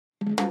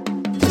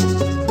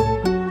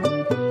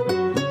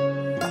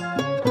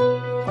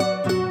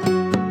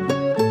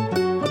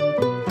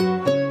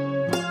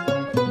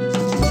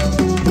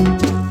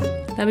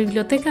La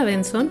Biblioteca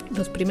Benson,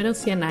 los primeros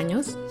 100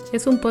 años,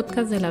 es un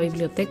podcast de la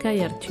Biblioteca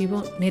y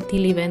Archivo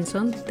Nettie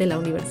Benson de la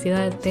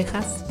Universidad de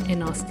Texas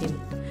en Austin.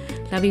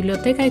 La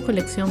Biblioteca y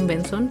Colección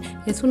Benson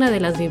es una de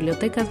las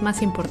bibliotecas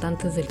más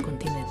importantes del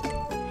continente.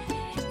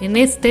 En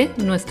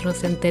nuestro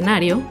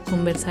centenario,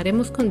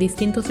 conversaremos con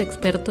distintos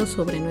expertos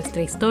sobre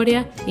nuestra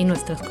historia y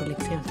nuestras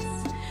colecciones.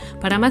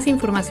 Para más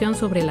información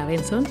sobre la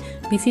Benson,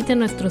 visite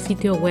nuestro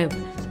sitio web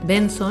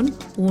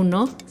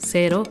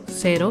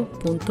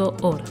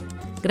benson100.org.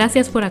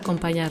 Gracias por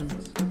acompañarnos.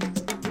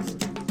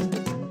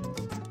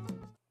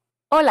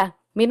 Hola,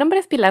 mi nombre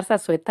es Pilar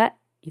Zazueta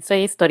y soy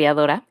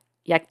historiadora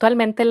y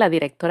actualmente la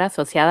directora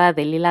asociada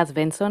de Lilas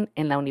Benson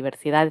en la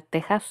Universidad de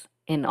Texas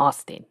en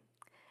Austin.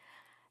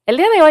 El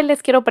día de hoy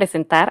les quiero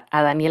presentar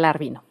a Daniel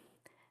Arbino.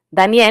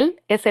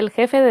 Daniel es el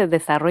jefe de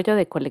desarrollo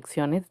de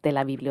colecciones de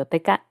la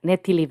Biblioteca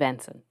Nettie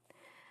Benson.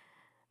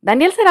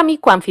 Daniel será mi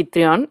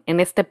coanfitrión en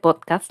este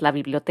podcast, La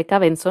Biblioteca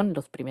Benson,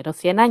 los primeros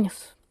 100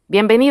 años.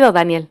 Bienvenido,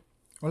 Daniel.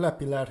 Hola,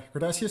 Pilar.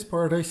 Gracias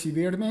por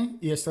recibirme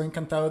y estoy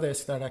encantado de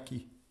estar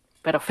aquí.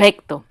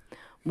 Perfecto.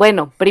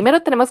 Bueno,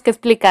 primero tenemos que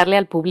explicarle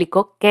al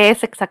público qué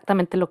es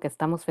exactamente lo que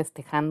estamos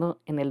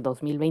festejando en el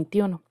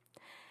 2021.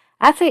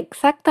 Hace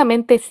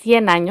exactamente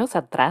 100 años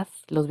atrás,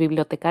 los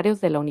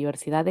bibliotecarios de la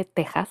Universidad de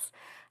Texas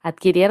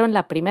adquirieron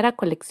la primera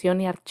colección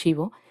y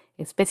archivo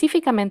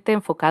específicamente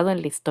enfocado en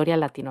la historia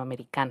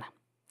latinoamericana.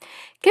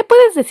 ¿Qué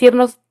puedes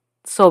decirnos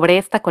sobre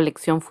esta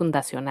colección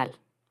fundacional?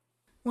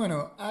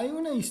 Bueno, hay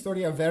una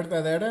historia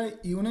verdadera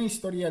y una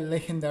historia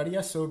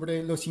legendaria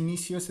sobre los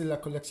inicios de la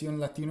colección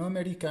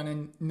latinoamericana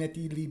en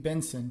Nettie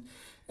Benson.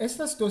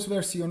 Estas dos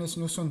versiones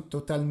no son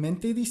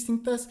totalmente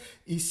distintas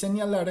y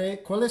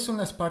señalaré cuáles son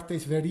las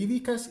partes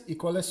verídicas y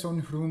cuáles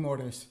son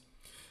rumores.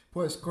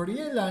 Pues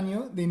corría el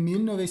año de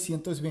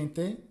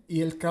 1920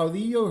 y el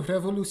caudillo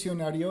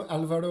revolucionario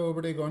Álvaro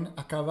Obregón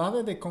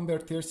acababa de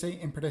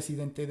convertirse en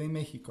presidente de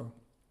México.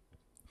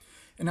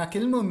 En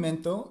aquel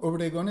momento,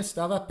 Obregón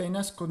estaba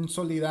apenas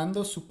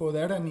consolidando su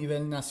poder a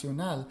nivel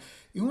nacional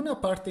y una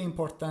parte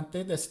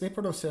importante de este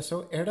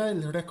proceso era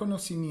el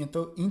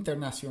reconocimiento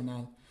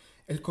internacional.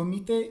 El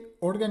comité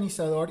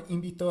organizador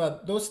invitó a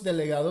 2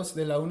 delegados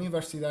de la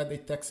Universidad de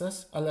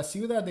Texas a la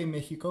Ciudad de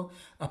México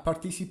a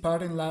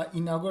participar en la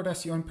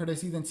inauguración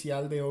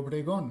presidencial de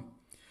Obregón.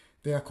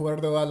 De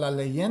acuerdo a la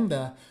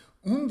leyenda,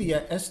 un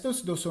día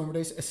estos 2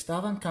 hombres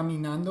estaban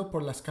caminando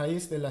por las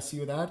calles de la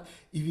ciudad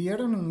y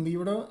vieron un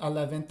libro a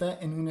la venta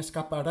en un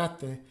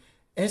escaparate.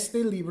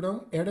 Este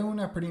libro era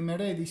una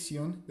primera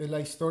edición de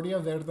la historia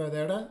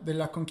verdadera de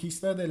la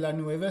conquista de la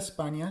Nueva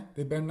España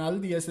de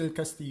Bernal Díaz del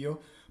Castillo,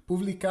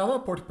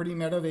 publicada por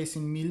primera vez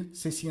en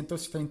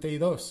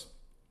 1632.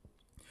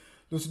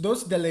 Los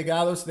 2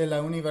 delegados de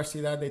la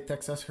Universidad de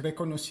Texas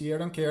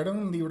reconocieron que era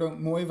un libro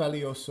muy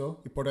valioso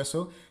y por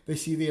eso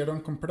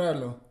decidieron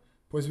comprarlo.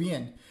 Pues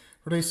bien,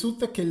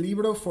 resulta que el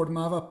libro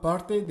formaba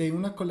parte de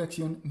una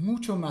colección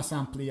mucho más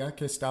amplia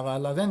que estaba a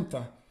la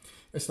venta.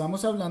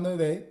 Estamos hablando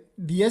de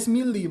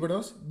 10,000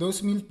 libros,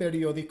 2,000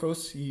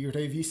 periódicos y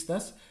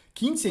revistas,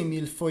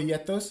 15,000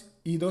 folletos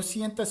y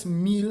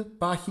 200,000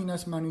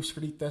 páginas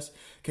manuscritas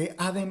que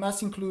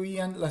además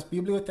incluían las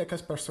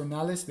bibliotecas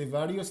personales de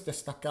varios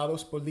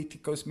destacados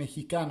políticos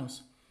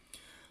mexicanos.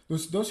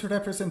 Los 2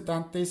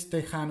 representantes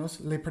tejanos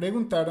le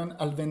preguntaron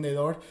al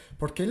vendedor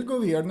por qué el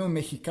gobierno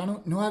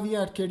mexicano no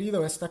había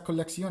adquirido esta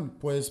colección,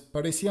 pues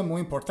parecía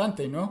muy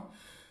importante, ¿no?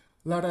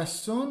 La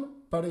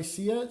razón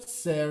parecía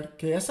ser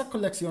que esa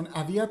colección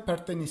había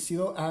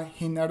pertenecido a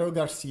Genaro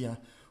García,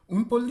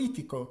 un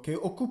político que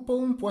ocupó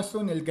un puesto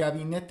en el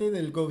gabinete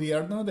del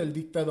gobierno del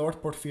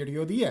dictador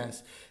Porfirio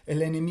Díaz,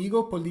 el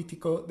enemigo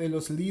político de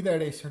los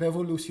líderes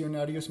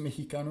revolucionarios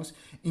mexicanos,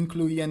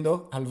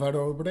 incluyendo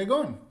Álvaro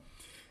Obregón.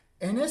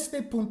 En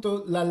este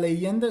punto, la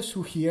leyenda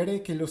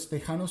sugiere que los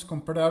tejanos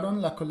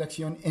compraron la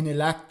colección en el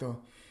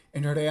acto.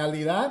 En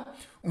realidad,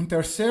 un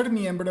tercer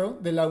miembro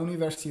de la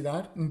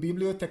universidad, un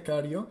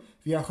bibliotecario,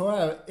 viajó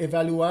a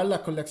evaluar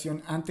la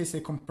colección antes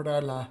de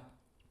comprarla.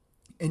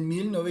 En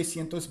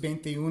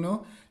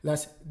 1921,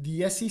 las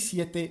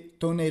 17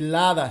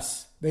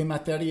 toneladas de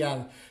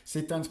material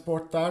se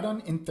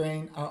transportaron en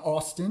tren a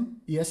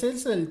Austin y ese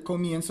es el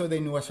comienzo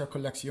de nuestra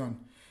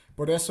colección.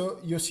 Por eso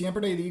yo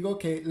siempre digo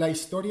que la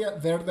historia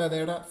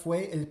verdadera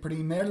fue el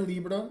primer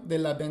libro de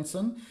la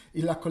Benson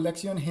y la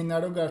colección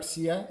Genaro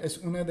García es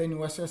una de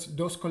nuestras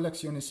 2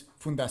 colecciones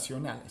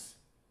fundacionales.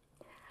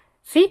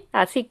 Sí,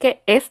 así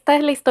que esta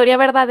es la historia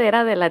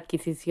verdadera de la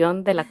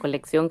adquisición de la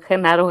colección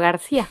Genaro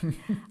García.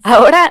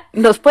 Ahora,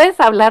 ¿nos puedes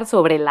hablar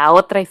sobre la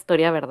otra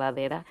historia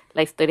verdadera,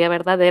 la historia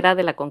verdadera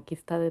de la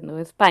conquista de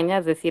Nueva España,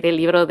 es decir, el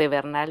libro de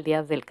Bernal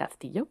Díaz del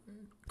Castillo?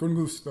 Con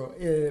gusto.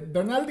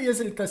 Bernal Díaz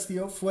del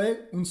Castillo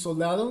fue un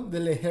soldado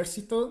del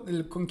ejército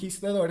del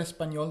conquistador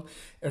español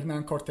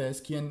Hernán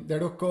Cortés, quien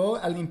derrocó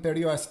al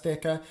imperio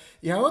azteca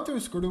y a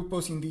otros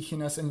grupos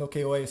indígenas en lo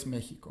que hoy es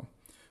México.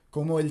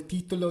 Como el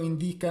título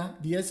indica,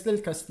 Díaz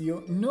del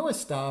Castillo no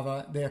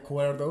estaba de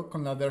acuerdo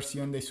con la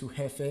versión de su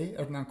jefe,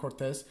 Hernán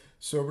Cortés,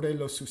 sobre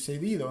lo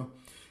sucedido.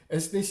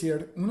 es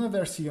decir, una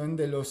versión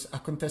de los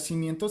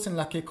acontecimientos en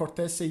la que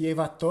Cortés se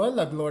lleva toda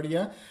la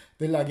gloria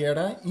de la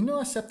guerra y no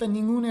acepta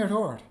ningún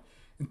error.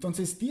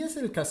 Entonces Díaz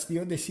del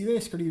Castillo decide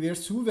escribir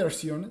su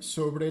versión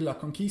sobre la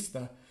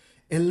conquista.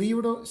 El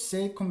libro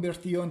se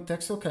convirtió en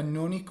texto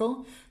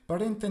canónico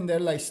para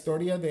entender la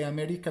historia de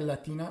América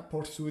Latina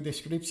por su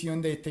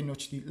descripción de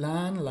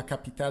Tenochtitlán, la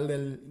capital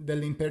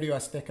del Imperio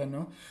Azteca,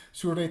 ¿no?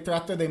 Su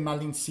retrato de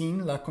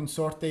Malintzin, la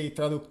consorte y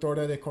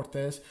traductora de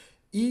Cortés,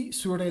 y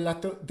su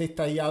relato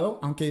detallado,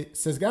 aunque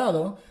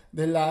sesgado,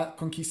 de la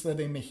conquista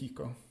de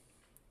México.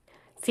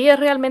 Sí, es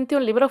realmente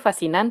un libro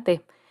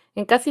fascinante.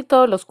 En casi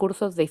todos los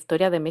cursos de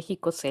historia de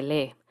México se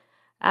lee.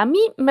 A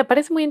mí me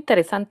parece muy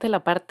interesante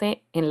la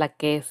parte en la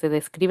que se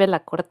describe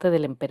la corte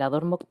del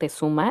emperador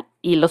Moctezuma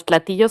y los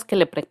platillos que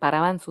le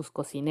preparaban sus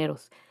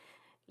cocineros.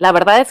 La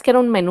verdad es que era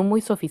un menú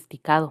muy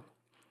sofisticado.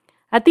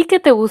 ¿A ti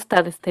qué te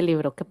gusta de este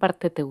libro? ¿Qué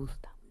parte te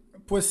gusta?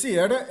 Pues sí,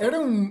 era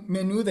un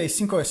menú de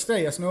 5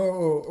 estrellas, ¿no?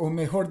 O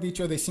mejor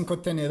dicho, de 5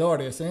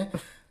 tenedores, ¿eh?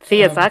 Sí,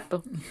 Um,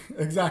 exacto.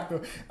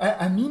 exacto.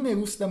 A mí me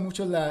gusta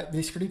mucho la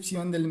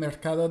descripción del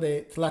mercado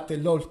de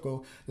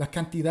Tlatelolco. La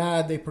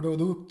cantidad de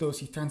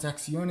productos y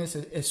transacciones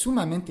es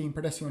sumamente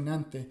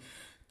impresionante.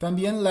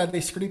 También la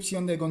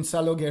descripción de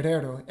Gonzalo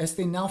Guerrero,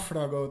 este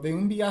náufrago de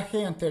un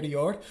viaje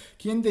anterior,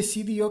 quien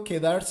decidió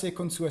quedarse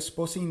con su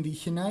esposa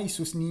indígena y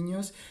sus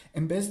niños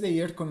en vez de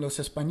ir con los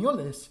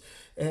españoles.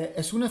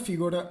 Es una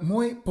figura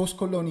muy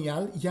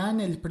postcolonial ya en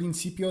el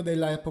principio de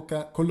la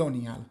época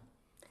colonial.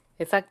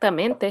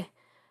 Exactamente.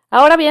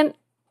 Ahora bien,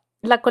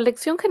 la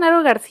colección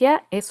Genaro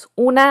García es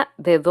una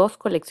de dos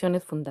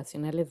colecciones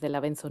fundacionales de la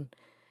Benson.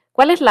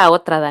 ¿Cuál es la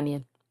otra,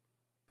 Daniel?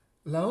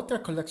 La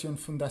otra colección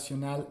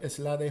fundacional es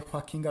la de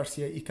Joaquín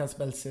García y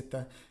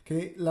Casbalceta,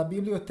 que la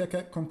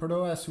biblioteca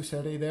compró a sus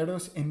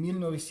herederos en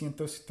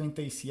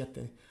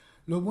 1937.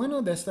 Lo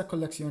bueno de esta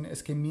colección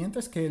es que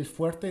mientras que el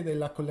fuerte de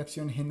la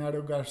colección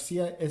Genaro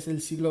García es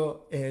el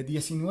siglo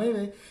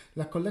XIX,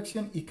 la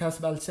colección y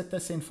Casbalceta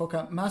se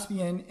enfoca más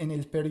bien en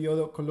el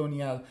periodo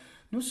colonial,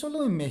 no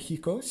solo en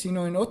México,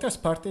 sino en otras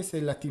partes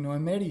de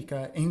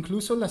Latinoamérica e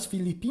incluso las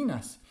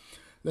Filipinas.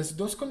 Las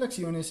dos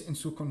colecciones en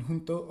su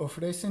conjunto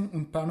ofrecen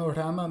un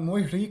panorama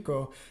muy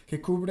rico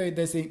que cubre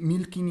desde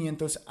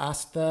 1500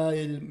 hasta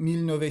el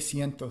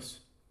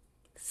 1900.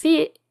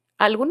 Sí,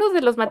 algunos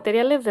de los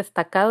materiales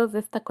destacados de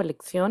esta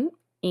colección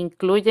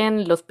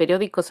incluyen los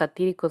periódicos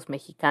satíricos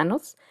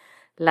mexicanos,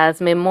 las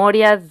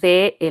memorias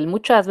de el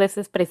muchas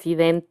veces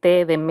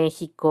presidente de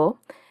México,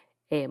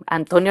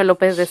 Antonio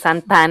López de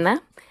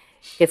Santana,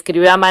 que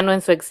escribió a mano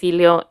en su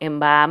exilio en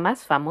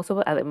Bahamas,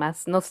 famoso,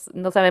 además,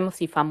 no sabemos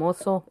si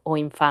famoso o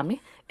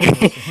infame,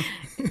 Famoso.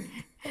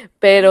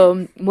 pero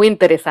muy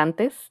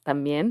interesantes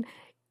también.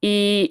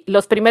 Y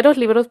los primeros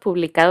libros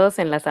publicados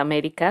en las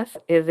Américas,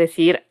 es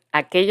decir,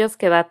 aquellos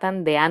que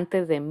datan de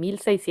antes de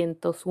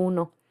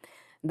 1601,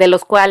 de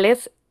los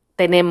cuales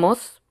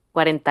tenemos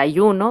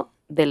 41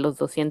 de los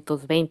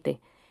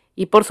 220.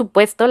 Y por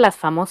supuesto, las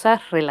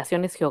famosas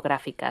relaciones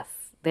geográficas,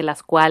 de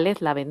las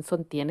cuales la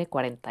Benson tiene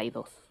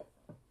 42.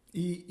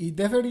 Y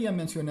debería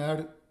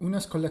mencionar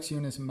unas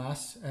colecciones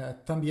más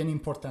también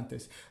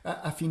importantes.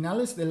 A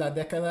finales de la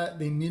década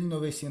de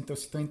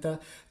 1930,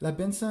 la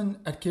Benson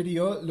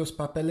adquirió los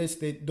papeles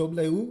de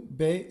W.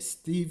 B.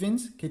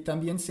 Stevens, que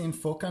también se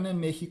enfocan en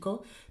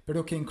México,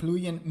 pero que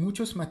incluyen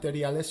muchos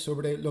materiales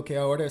sobre lo que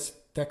ahora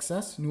es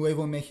Texas,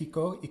 Nuevo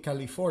México y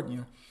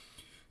California.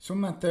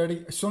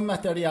 Son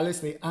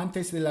materiales de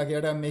antes de la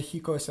guerra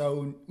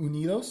México-Estados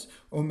Unidos,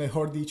 o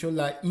mejor dicho,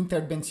 la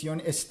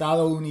intervención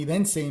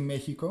estadounidense en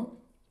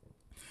México.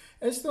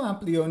 Esto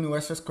amplió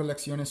nuestras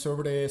colecciones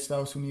sobre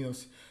Estados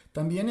Unidos.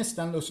 También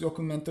están los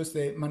documentos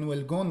de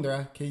Manuel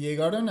Gondra que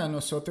llegaron a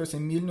nosotros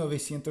en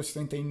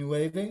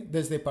 1939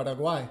 desde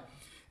Paraguay.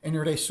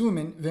 En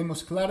resumen,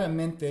 vemos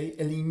claramente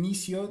el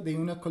inicio de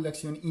una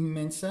colección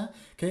inmensa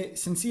que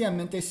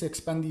sencillamente se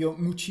expandió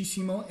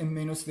muchísimo en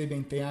menos de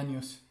 20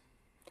 años.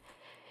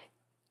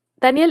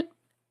 Daniel,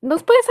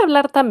 ¿nos puedes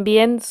hablar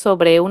también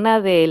sobre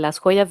una de las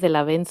joyas de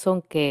la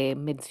Benson que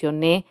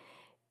mencioné,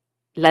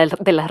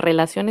 de las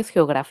relaciones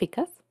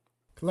geográficas?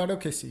 Claro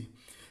que sí.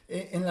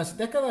 En las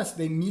décadas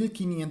de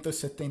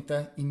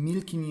 1570 y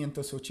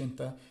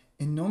 1580,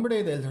 en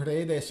nombre del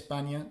rey de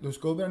España, los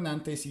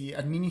gobernantes y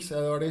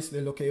administradores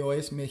de lo que hoy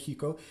es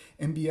México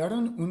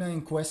enviaron una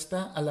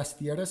encuesta a las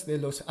tierras de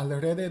los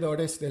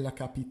alrededores de la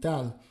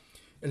capital.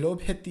 El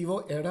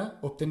objetivo era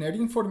obtener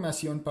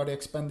información para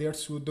expandir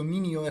su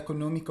dominio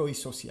económico y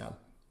social.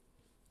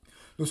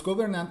 Los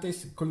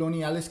gobernantes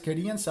coloniales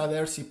querían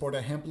saber si, por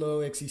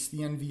ejemplo,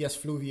 existían vías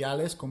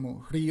fluviales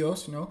como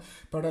ríos, ¿no?,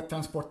 para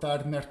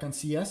transportar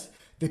mercancías,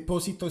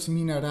 depósitos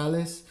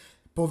minerales,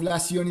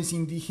 poblaciones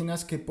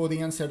indígenas que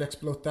podían ser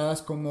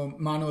explotadas como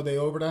mano de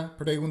obra,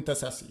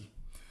 preguntas así.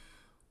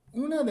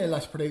 Una de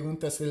las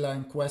preguntas de la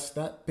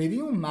encuesta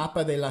pedía un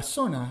mapa de la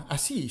zona,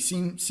 así,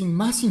 sin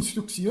más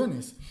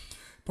instrucciones.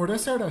 Por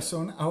esa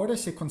razón, ahora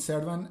se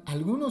conservan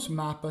algunos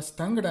mapas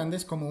tan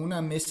grandes como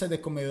una mesa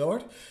de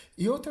comedor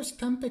y otros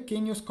tan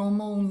pequeños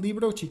como un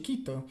libro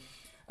chiquito.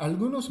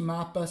 Algunos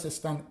mapas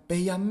están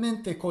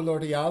bellamente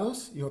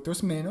coloreados y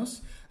otros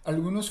menos.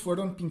 Algunos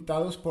fueron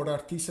pintados por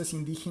artistas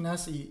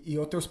indígenas y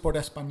otros por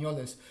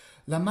españoles.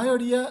 La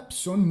mayoría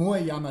son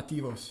muy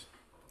llamativos.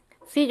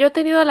 Sí, yo he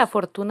tenido la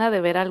fortuna de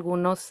ver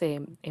algunos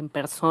en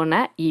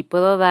persona y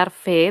puedo dar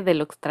fe de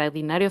lo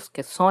extraordinarios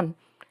que son.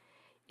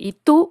 ¿Y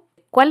tú,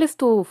 cuál es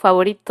tu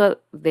favorito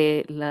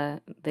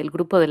del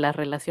grupo de las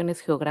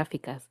relaciones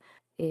geográficas?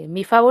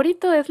 Mi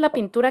favorito es la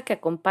pintura que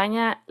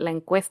acompaña la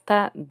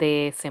encuesta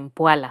de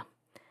Zempoala.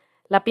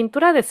 La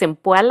pintura de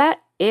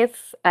Zempoala es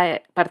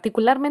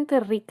particularmente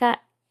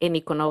rica en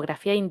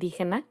iconografía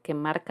indígena que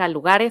marca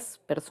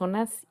lugares,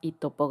 personas y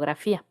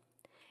topografía.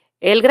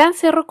 El gran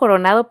cerro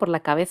coronado por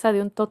la cabeza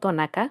de un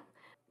totonaca,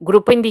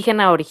 grupo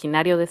indígena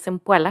originario de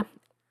Zempoala,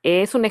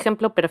 es un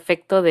ejemplo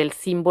perfecto del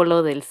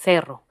símbolo del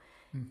cerro,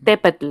 Ujú.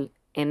 Tepetl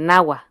en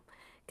náhuatl,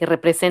 que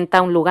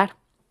representa un lugar.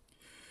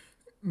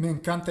 Me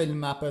encanta el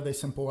mapa de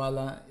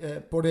Sempoala.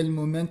 Por el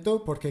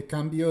momento, porque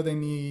cambio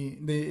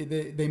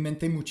de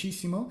mente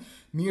muchísimo,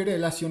 mi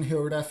relación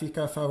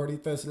geográfica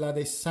favorita es la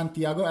de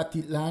Santiago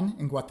Atitlán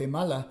en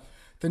Guatemala.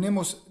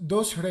 Tenemos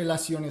dos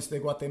relaciones de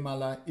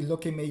Guatemala y lo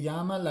que me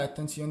llama la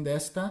atención de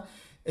esta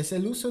es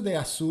el uso de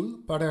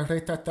azul para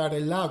retratar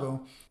el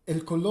lago.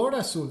 El color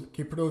azul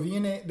que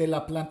proviene de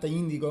la planta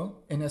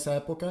índigo en esa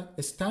época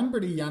es tan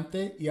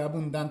brillante y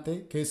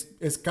abundante que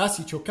es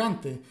casi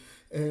chocante.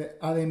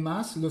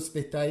 Además, los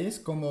detalles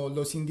como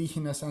los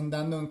indígenas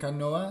andando en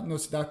canoa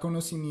nos da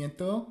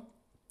conocimiento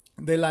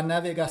de la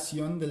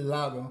navegación del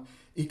lago.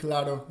 Y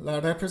claro, la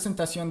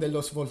representación de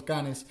los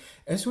volcanes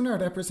es una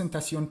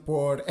representación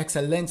por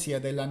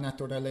excelencia de la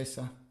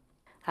naturaleza.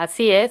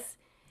 Así es,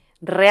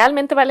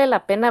 realmente vale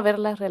la pena ver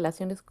las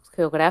relaciones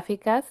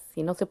geográficas,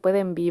 si no se puede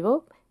en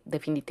vivo,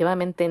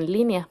 definitivamente en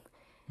línea.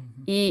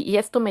 Y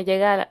esto me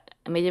lleva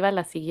a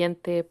la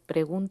siguiente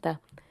pregunta.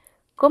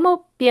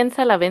 ¿Cómo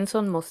piensa la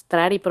Benson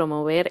mostrar y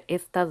promover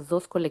estas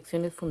dos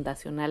colecciones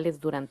fundacionales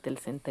durante el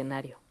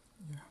centenario?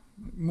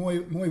 Muy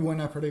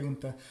buena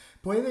pregunta.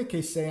 Puede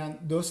que sean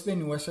dos de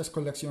nuestras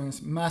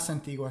colecciones más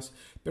antiguas,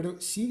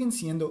 pero siguen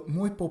siendo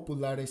muy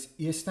populares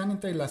y están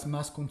entre las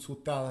más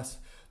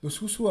consultadas.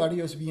 Los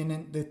usuarios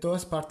vienen de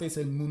todas partes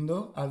del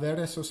mundo a ver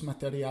esos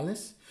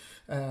materiales.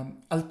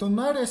 Al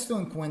tomar esto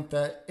en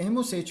cuenta,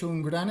 hemos hecho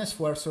un gran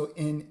esfuerzo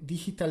en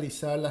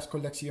digitalizar las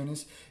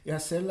colecciones y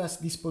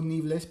hacerlas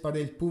disponibles para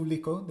el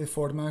público de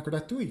forma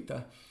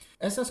gratuita.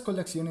 Esas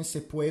colecciones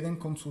se pueden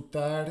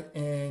consultar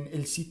en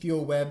el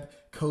sitio web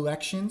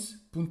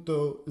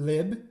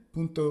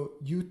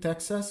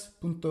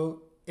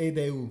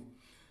collections.lib.utexas.edu.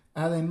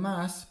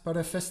 Además,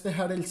 para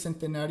festejar el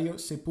centenario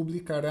se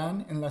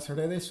publicarán en las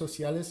redes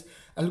sociales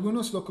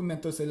algunos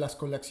documentos de las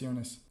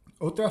colecciones.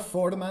 Otra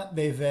forma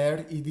de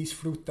ver y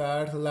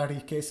disfrutar la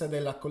riqueza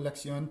de la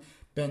colección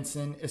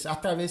Benson es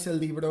a través del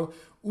libro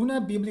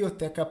Una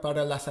biblioteca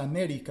para las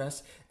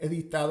Américas,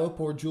 editado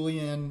por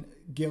Julian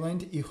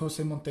Gilland y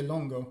José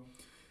Montelongo.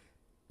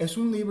 Es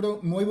un libro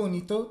muy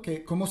bonito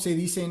que, como se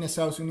dice en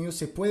Estados Unidos,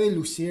 se puede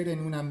lucir en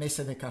una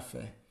mesa de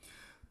café.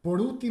 Por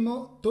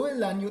último, todo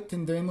el año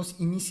tendremos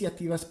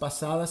iniciativas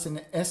basadas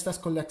en estas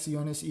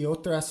colecciones y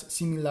otras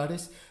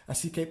similares,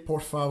 así que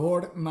por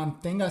favor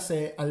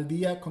manténgase al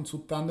día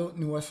consultando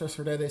nuestras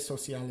redes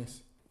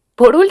sociales.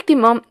 Por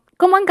último,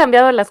 ¿cómo han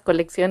cambiado las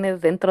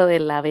colecciones dentro de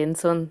la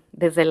Benson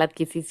desde la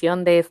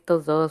adquisición de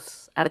estos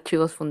dos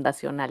archivos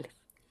fundacionales?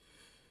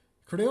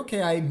 Creo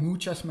que hay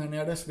muchas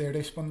maneras de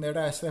responder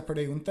a esta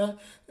pregunta,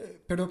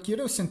 pero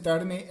quiero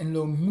centrarme en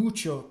lo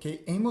mucho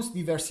que hemos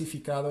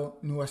diversificado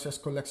nuestras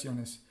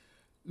colecciones.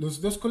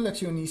 Los dos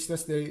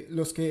coleccionistas de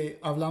los que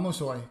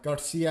hablamos hoy,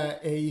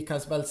 García e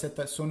Icas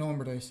Balseta, son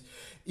hombres,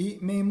 y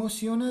me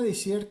emociona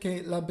decir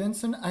que la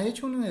Benson ha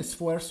hecho un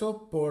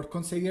esfuerzo por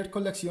conseguir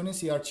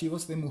colecciones y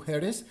archivos de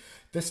mujeres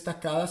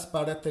destacadas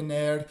para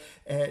tener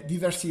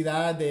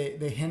diversidad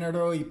de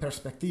género y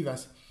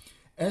perspectivas.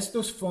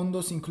 Estos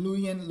fondos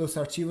incluyen los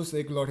archivos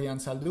de Gloria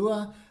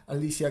Anzaldúa,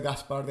 Alicia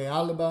Gaspar de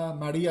Alba,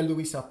 María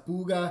Luisa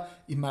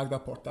Puga y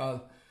Magda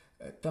Portal.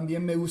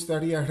 También me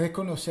gustaría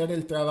reconocer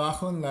el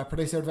trabajo en la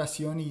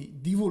preservación y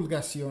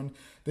divulgación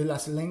de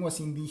las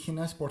lenguas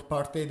indígenas por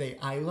parte de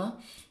AILA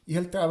y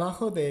el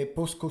trabajo de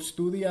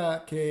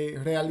postcustodia que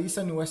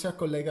realiza nuestra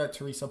colega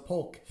Teresa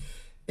Polk.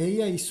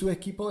 Ella y su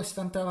equipo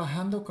están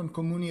trabajando con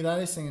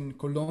comunidades en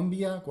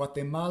Colombia,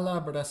 Guatemala,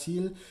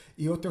 Brasil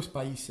y otros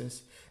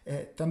países.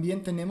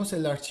 También tenemos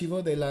el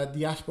archivo de la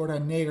diáspora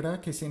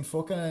negra que se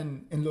enfoca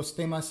en los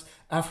temas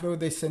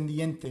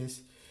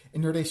afrodescendientes.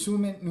 En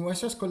resumen,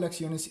 nuestras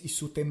colecciones y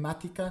su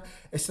temática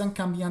están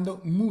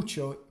cambiando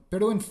mucho,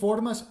 pero en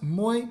formas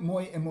muy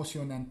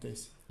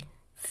emocionantes.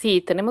 Sí,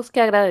 tenemos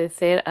que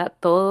agradecer a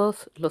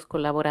todos los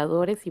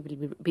colaboradores y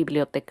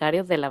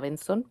bibliotecarios de la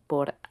Benson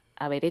por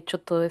haber hecho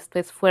todo este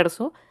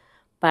esfuerzo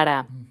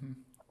para Ujú.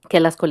 que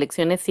las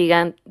colecciones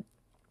sigan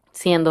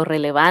siendo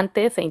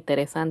relevantes e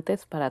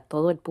interesantes para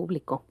todo el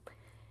público.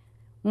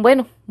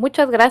 Bueno,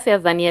 muchas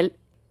gracias, Daniel.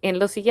 En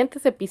los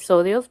siguientes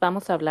episodios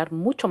vamos a hablar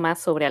mucho más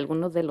sobre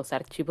algunos de los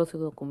archivos y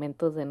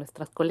documentos de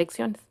nuestras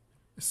colecciones.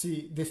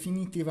 Sí,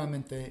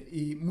 definitivamente.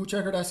 Y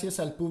muchas gracias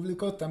al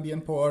público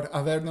también por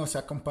habernos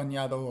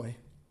acompañado hoy.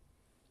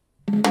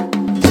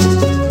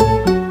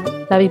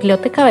 La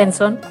Biblioteca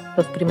Benson,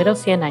 los primeros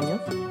 100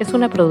 años, es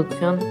una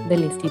producción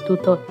del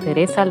Instituto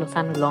Teresa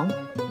Lozano Long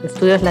de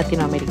Estudios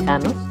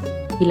Latinoamericanos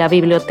y la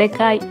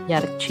Biblioteca y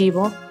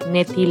Archivo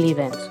Nettie Lee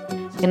Benson.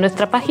 En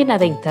nuestra página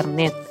de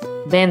internet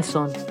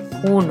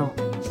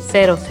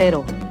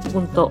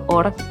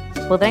benson100.org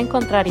podrá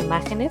encontrar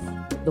imágenes,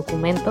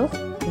 documentos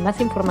y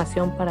más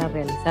información para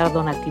realizar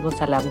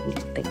donativos a la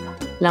biblioteca.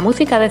 La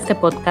música de este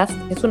podcast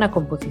es una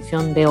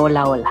composición de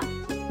Hola Hola.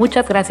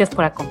 Muchas gracias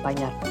por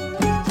acompañarnos.